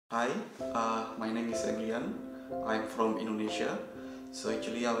Hi, my name is Sebrian. I'm from Indonesia. So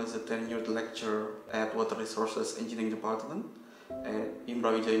actually I was a tenured lecturer at Water Resources Engineering Department at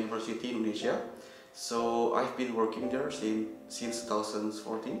Brawijaya University, Indonesia. So I've been working there since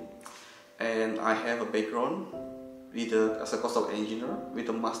 2014, and I have a background as a coastal engineer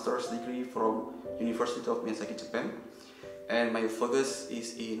with a master's degree from University of Miyazaki, Japan, and my focus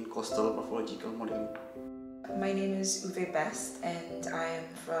is in coastal morphological modeling. My name is Üwe and I am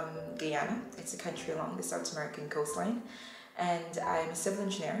from Guyana. It's a country along the South American coastline, and I'm a civil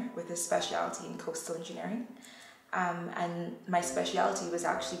engineer with a specialty in coastal engineering. And my specialty was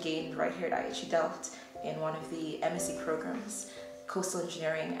actually gained right here at IHE Delft in one of the MSc programs, Coastal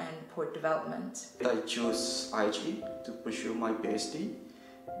Engineering and Port Development. I chose IHE to pursue my PhD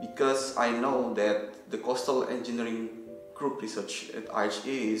because I know that the coastal engineering group research at IHE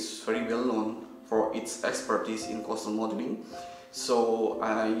is very well known for its expertise in coastal modeling. So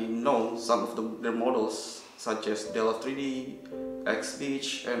I know some of their models such as Delft 3D,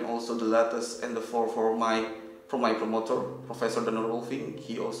 XBeach, and also the latest and the from my promoter, Professor Donald Wolfing.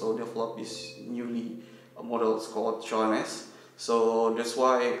 He also developed this newly models called SHONS. So that's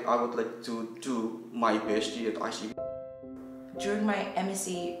why I would like to do my PhD at IHE. During my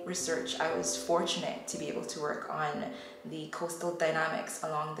MSc research, I was fortunate to be able to work on the coastal dynamics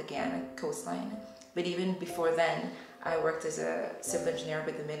along the Guyana coastline. But even before then, I worked as a civil engineer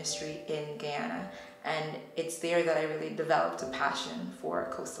with the ministry in Guyana, and it's there that I really developed a passion for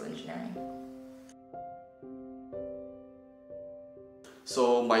coastal engineering.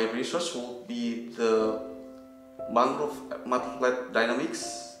 So my research will be the mangrove mudflat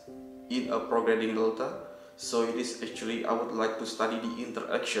dynamics in a prograding delta. So it is actually, I would like to study the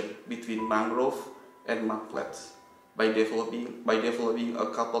interaction between mangrove and mudflats by developing a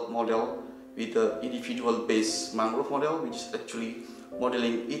coupled model with the individual based mangrove model, which is actually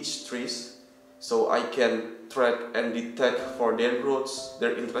modeling each trees, so I can track and detect for their growths,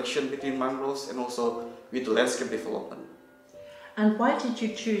 their interaction between mangroves, and also with the landscape development. And why did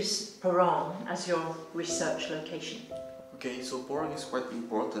you choose Porong as your research location? Okay, so Porong is quite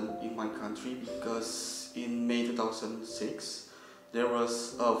important in my country because in May 2006 there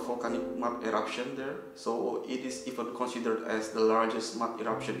was a volcanic mud eruption there, so it is even considered as the largest mud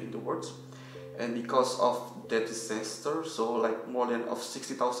eruption in the world. And because of that disaster, so like more than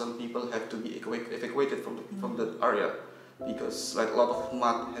 60,000 people have to be evacuated from the area, because like a lot of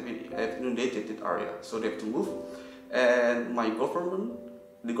mud have inundated that area, so they have to move. And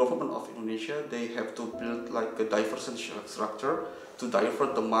the government of Indonesia, they have to build like a diversion structure to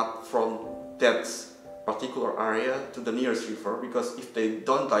divert the mud from that particular area to the nearest river, because if they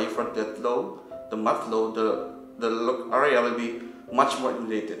don't divert the mud flow, the area will be much more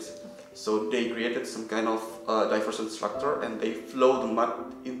inundated. So they created some kind of diversion structure and they flow the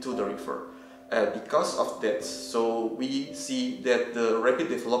mud into the river. Because of that, so we see that the rapid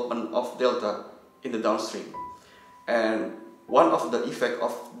development of delta in the downstream. And one of the effects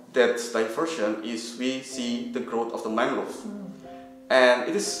of that diversion is we see the growth of the mangrove. And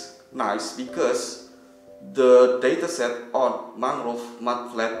it is nice because the data set on mangrove,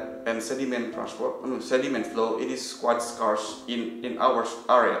 mudflat, and sediment flow, it is quite scarce in our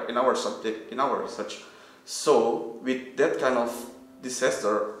area, in our subject, in our research. So with that kind of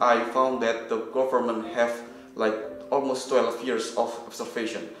disaster, I found that the government have like almost 12 years of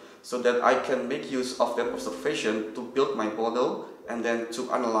observation, so that I can make use of that observation to build my model and then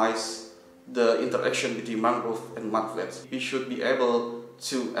to analyze the interaction between mangrove and mudflats. We should be able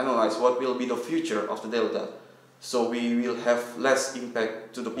to analyze what will be the future of the delta, so we will have less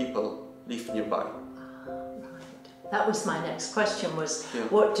impact to the people live nearby. Right. That was my next question, was yeah.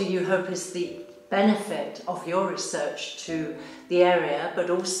 What do you hope is the benefit of your research to the area,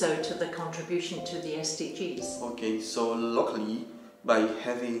 but also to the contribution to the SDGs? Okay, so locally, by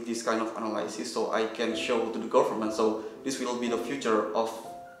having this kind of analysis, so I can show to the government, so this will be the future of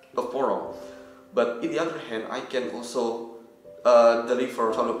Porong. But in the other hand, I can also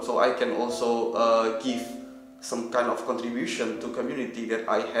deliver, so I can also give some kind of contribution to community, that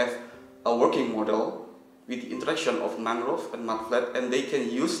I have a working model with the interaction of mangrove and mudflat, and they can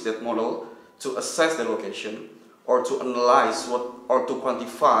use that model to assess the location or to analyze or to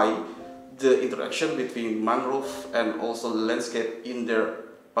quantify the interaction between mangrove and also the landscape in their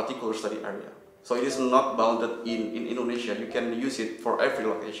particular study area. So it is not bounded in Indonesia, you can use it for every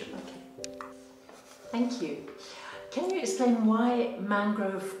location. Okay. Thank you. Can you explain why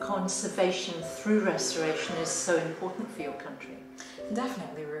mangrove conservation through restoration is so important for your country?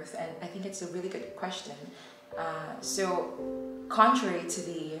 Definitely, Ruth, and I think it's a really good question. So, contrary to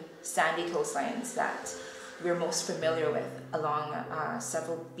the sandy coastlines that we're most familiar with along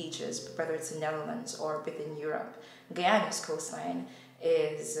several beaches, whether it's in the Netherlands or within Europe. Guyana's coastline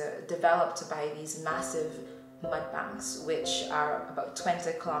is developed by these massive mud banks, which are about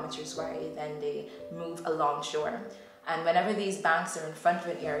 20 kilometers wide, and they move along shore. And whenever these banks are in front of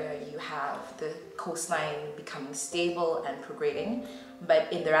an area, you have the coastline becoming stable and prograding,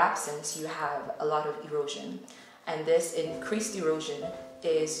 but in their absence, you have a lot of erosion. And this increased erosion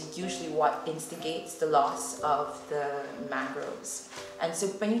is usually what instigates the loss of the mangroves. And so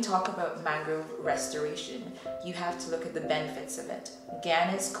when you talk about mangrove restoration, you have to look at the benefits of it.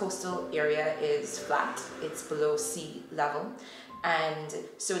 Guyana's coastal area is flat, it's below sea level, and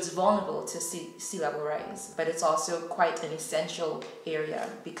so it's vulnerable to sea level rise, but it's also quite an essential area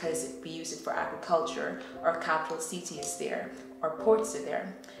because we use it for agriculture. Our capital city is there, our ports are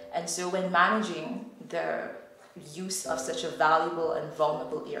there. And so when managing the use of such a valuable and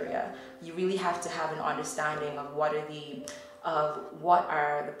vulnerable area, you really have to have an understanding of what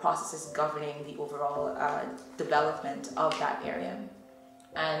are the processes governing the overall development of that area.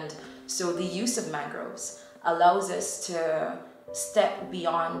 And so the use of mangroves allows us to step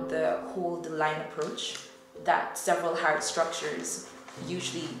beyond the hold the line approach that several hard structures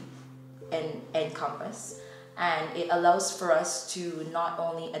usually encompass. And it allows for us to not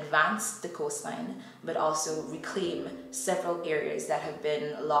only advance the coastline, but also reclaim several areas that have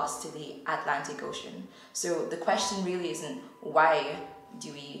been lost to the Atlantic Ocean. So the question really isn't why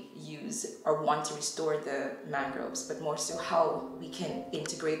do we use or want to restore the mangroves, but more so how we can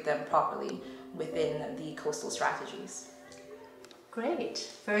integrate them properly within the coastal strategies.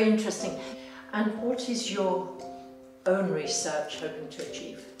 Great, very interesting. And what is your own research hoping to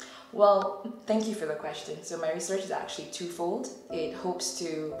achieve? Well, thank you for the question. So my research is actually twofold. It hopes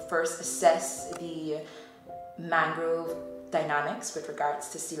to first assess the mangrove dynamics with regards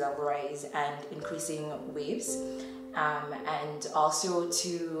to sea level rise and increasing waves, and also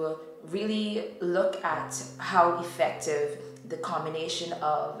to really look at how effective the combination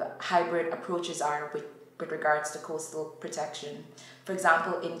of hybrid approaches are with regards to coastal protection. For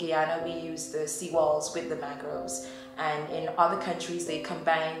example, in Guyana, we use the seawalls with the mangroves, and in other countries, they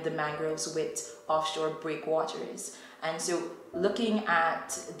combine the mangroves with offshore breakwaters. And so looking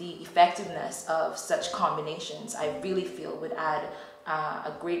at the effectiveness of such combinations, I really feel would add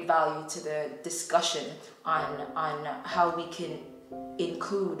a great value to the discussion on how we can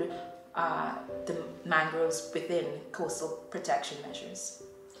include the mangroves within coastal protection measures.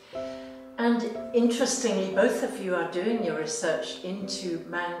 And interestingly, both of you are doing your research into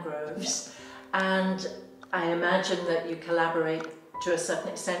mangroves, and I imagine that you collaborate to a certain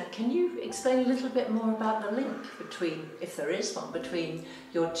extent. Can you explain a little bit more about the link between, if there is one, between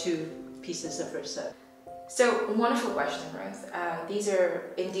your two pieces of research? So, wonderful question, Ruth. These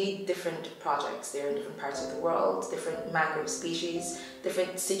are indeed different projects. They're in different parts of the world, different mangrove species,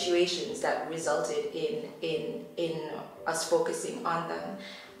 different situations that resulted in us focusing on them.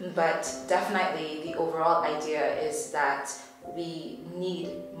 But definitely the overall idea is that we need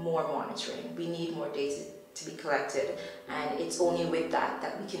more monitoring, we need more data to be collected, and it's only with that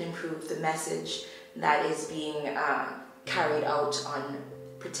that we can improve the message that is being carried out on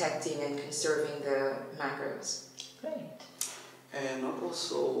protecting and conserving the mangroves. Great. And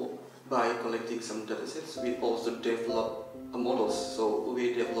also by collecting some datasets, we also develop models. So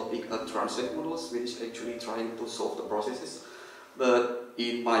we're developing a translate models which is actually trying to solve the processes. But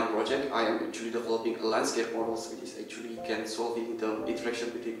in my project, I am actually developing a landscape models which is actually can solving the interaction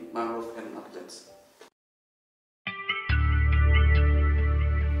between mangrove and mudlands.